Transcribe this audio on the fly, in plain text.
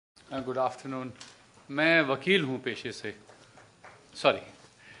Good afternoon. मैं वकील हूँ पेशे से।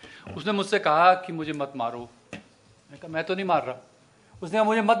 सॉरी। उसने मुझसे कहा कि मुझे मत मारो। मैंने कहा मैं तो नहीं मार रहा। उसने कहा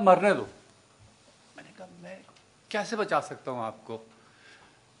मुझे मत मरने दो। मैंने कहा मैं कैसे बचा सकता हूँ आपको।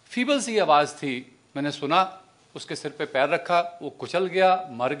 फीबल सी आवाज़ थी। मैंने सुना, उसके सिर पे पैर रखा, वो कुचल गया,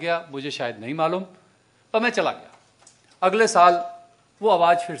 मर गया, मुझे शायद नहीं मालूम, पर मैं चला गया। अगले साल वो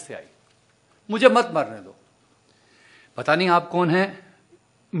आवाज़ फिर से आई, मुझे मत मरने दो। पता नहीं आप कौन हैं,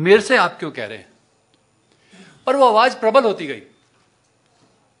 मेरे से आप क्यों कह रहे हैं। पर वो आवाज प्रबल होती गई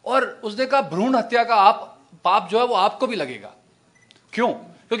और उसने कहा भ्रूण हत्या का पाप जो है वो आपको भी लगेगा। क्यों?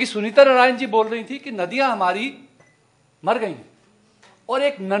 क्योंकि सुनीता नारायण जी बोल रही थी कि नदियां हमारी मर गई हैं और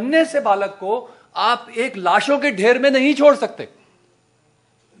एक नन्हे से बालक को आप एक लाशों के ढेर में नहीं छोड़ सकते।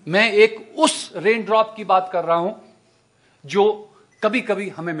 मैं एक उस रेन ड्रॉप की बात कर रहा हूं जो कभी कभी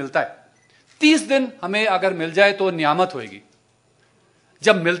हमें मिलता है। 30 दिन हमें अगर मिल जाए तो नियामत होगी।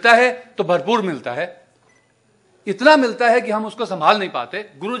 जब मिलता है तो भरपूर मिलता है। इतना मिलता है कि हम उसको संभाल नहीं पाते।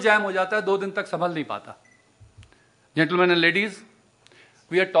 गुरु जैम हो जाता है, 2 दिन तक संभाल नहीं पाता। Gentleman and ladies,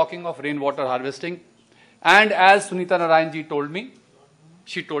 we are talking of rain water harvesting and as Sunita Narayan ji told me,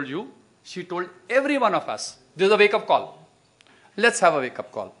 she told you, she told every one of us, there's a wake up call. Let's have a wake up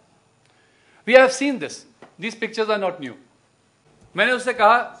call. We have seen this. These pictures are not new. मैंने उससे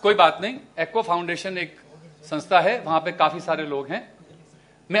कहा कोई बात नहीं, aqua foundation एक संस्था है, वहां पे काफी सारे लोग हैं,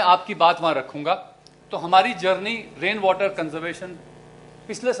 मैं आपकी बात वहां रखूंगा। तो हमारी जर्नी रेन वाटर कंजर्वेशन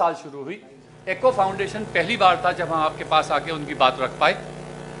पिछले साल शुरू हुई। एक्वा फाउंडेशन पहली बार था जब हम आपके पास आके उनकी बात रख पाए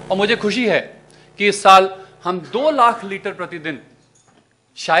और मुझे खुशी है कि इस साल हम 2 लाख लीटर प्रतिदिन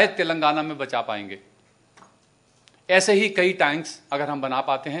शायद तेलंगाना में बचा पाएंगे। ऐसे ही कई टैंक्स अगर हम बना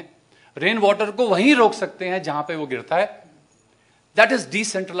पाते हैं, रेन वाटर को वहीं रोक सकते हैं जहां पे वो गिरता है। That is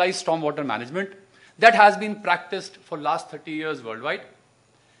decentralised storm water management that has been practised for last 30 years world wide.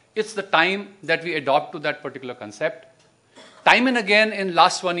 It's the time that we adopt to that particular concept. Time and again in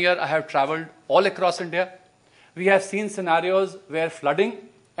last 1 year, I have traveled all across India. We have seen scenarios where flooding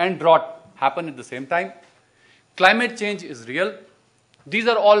and drought happen at the same time. Climate change is real. These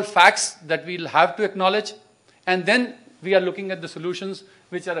are all facts that we'll have to acknowledge. And then we are looking at the solutions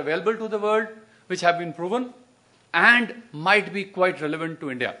which are available to the world, which have been proven and might be quite relevant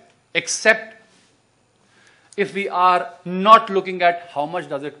to India, except if we are not looking at how much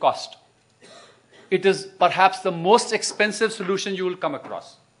does it cost. It is perhaps the most expensive solution you will come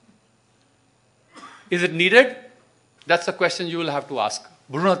across. Is it needed? That's a question you will have to ask.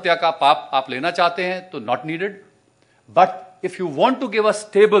 भ्रूण हत्या का पाप आप लेना चाहते हैं तो not needed. But if you want to give a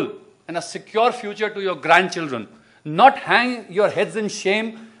stable and a secure future to your grandchildren, not hang your heads in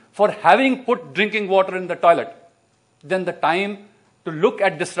shame for having put drinking water in the toilet, then the time to look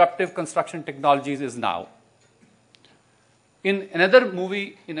at disruptive construction technologies is now. In another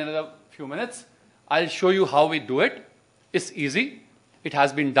movie, in another few minutes, I'll show you how we do it. It's easy. It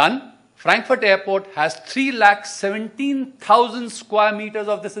has been done. Frankfurt Airport has 317,000 square meters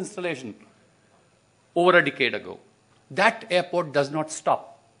of this installation over a decade ago. That airport does not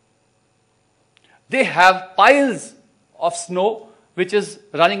stop. They have piles of snow which is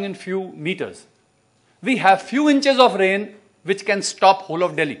running in few meters. We have few inches of rain which can stop whole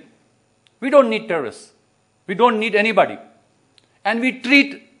of Delhi. We don't need terrorists. We don't need anybody. And we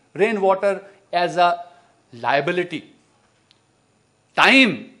treat rainwater as a liability.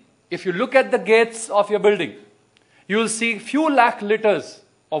 Time, if you look at the gates of your building, you will see few lakh liters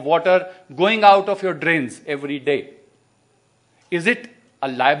of water going out of your drains every day. Is it a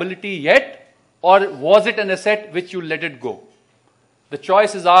liability yet, or was it an asset which you let it go? The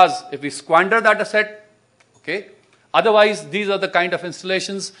choice is ours. If we squander that asset, okay. Otherwise, these are the kind of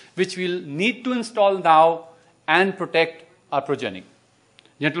installations which we'll need to install now and protect our progeny.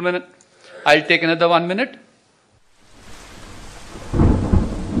 Gentlemen, I'll take another 1 minute.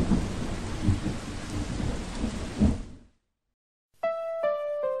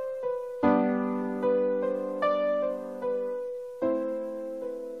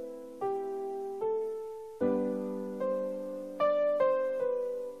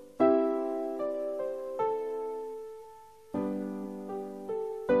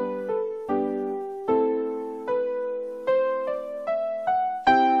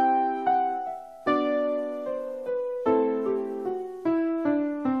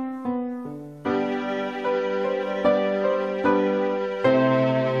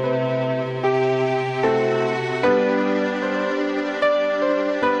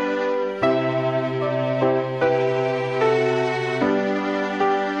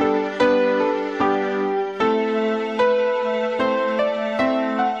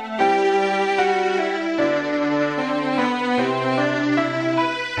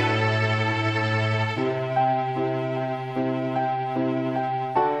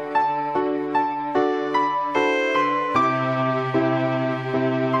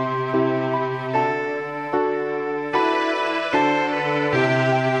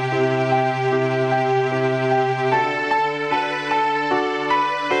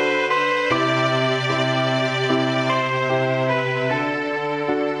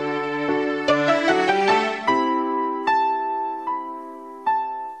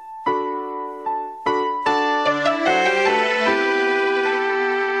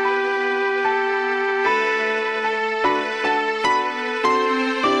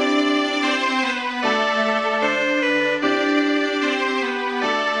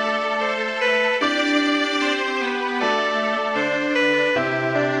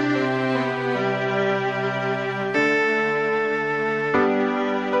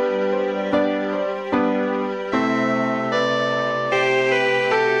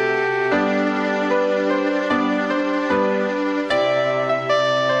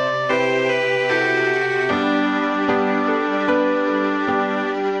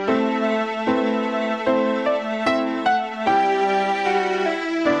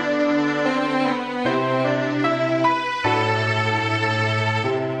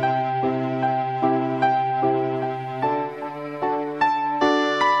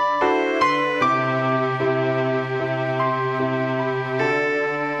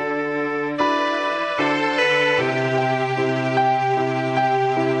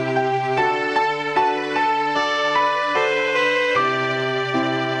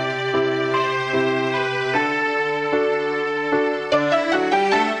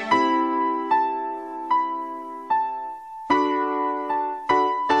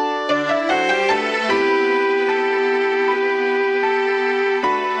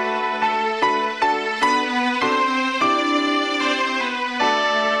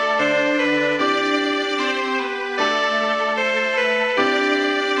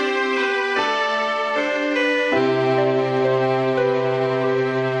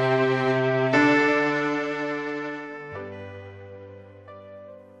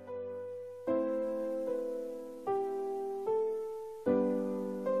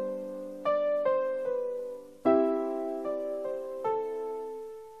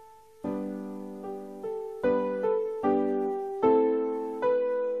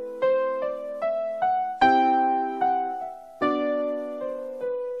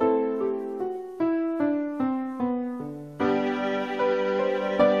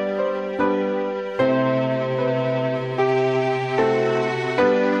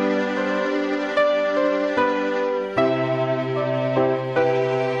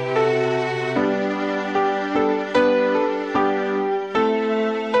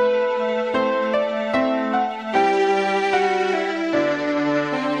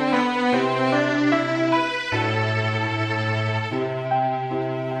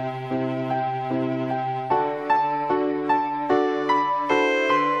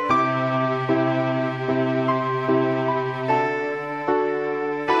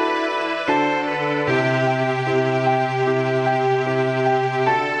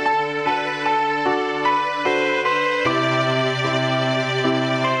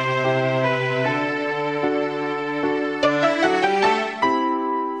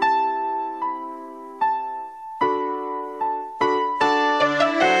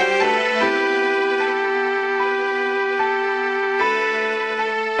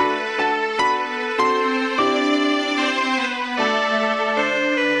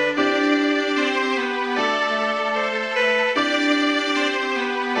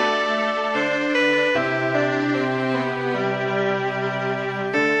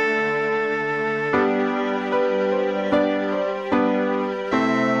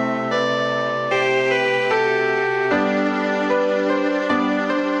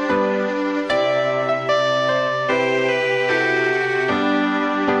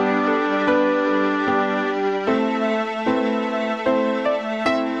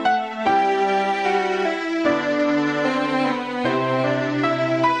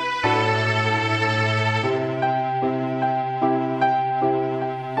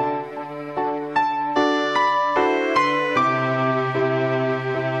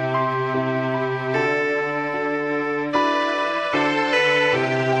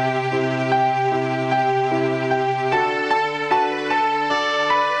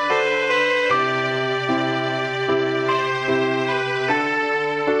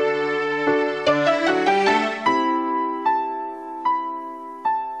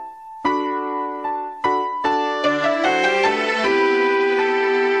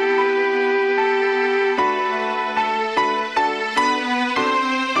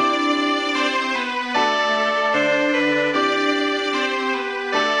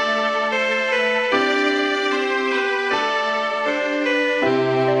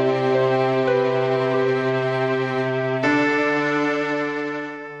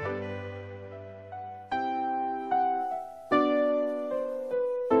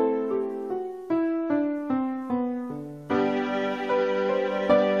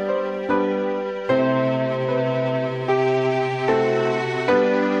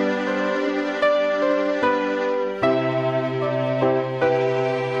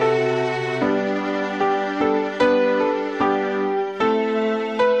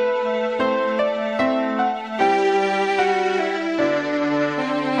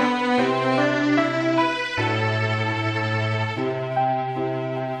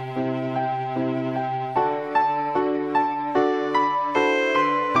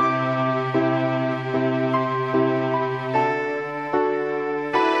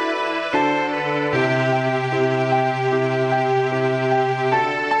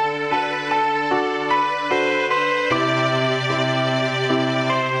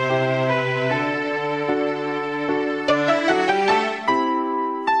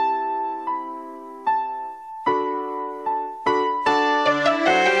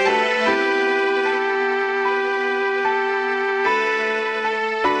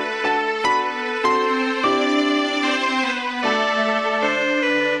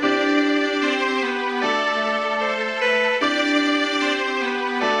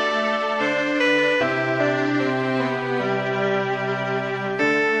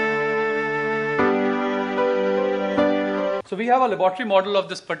 So we have a laboratory model of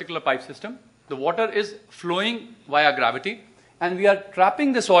this particular pipe system. The water is flowing via gravity, and we are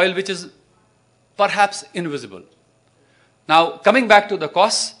trapping this oil, which is perhaps invisible. Now, coming back to the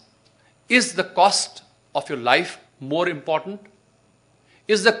costs, is the cost of your life more important?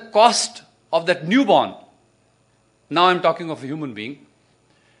 Is the cost of that newborn, now I'm talking of a human being,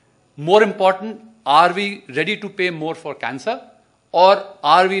 more important? Are we ready to pay more for cancer? Or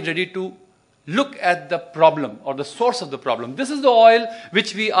are we ready to look at the problem or the source of the problem? This is the oil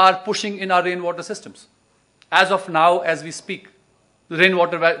which we are pushing in our rainwater systems. As of now, as we speak, the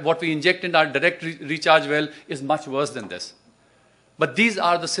rainwater, what we inject in our direct recharge well is much worse than this. But these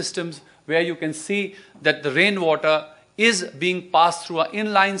are the systems where you can see that the rainwater is being passed through an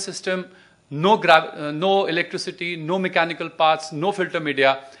inline system, no electricity, no mechanical parts, no filter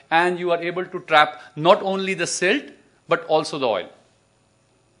media, and you are able to trap not only the silt, but also the oil.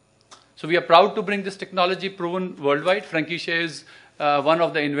 So we are proud to bring this technology proven worldwide. Frankisha is one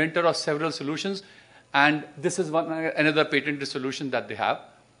of the inventor of several solutions, and this is another patented solution that they have.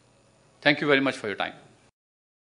 Thank you very much for your time.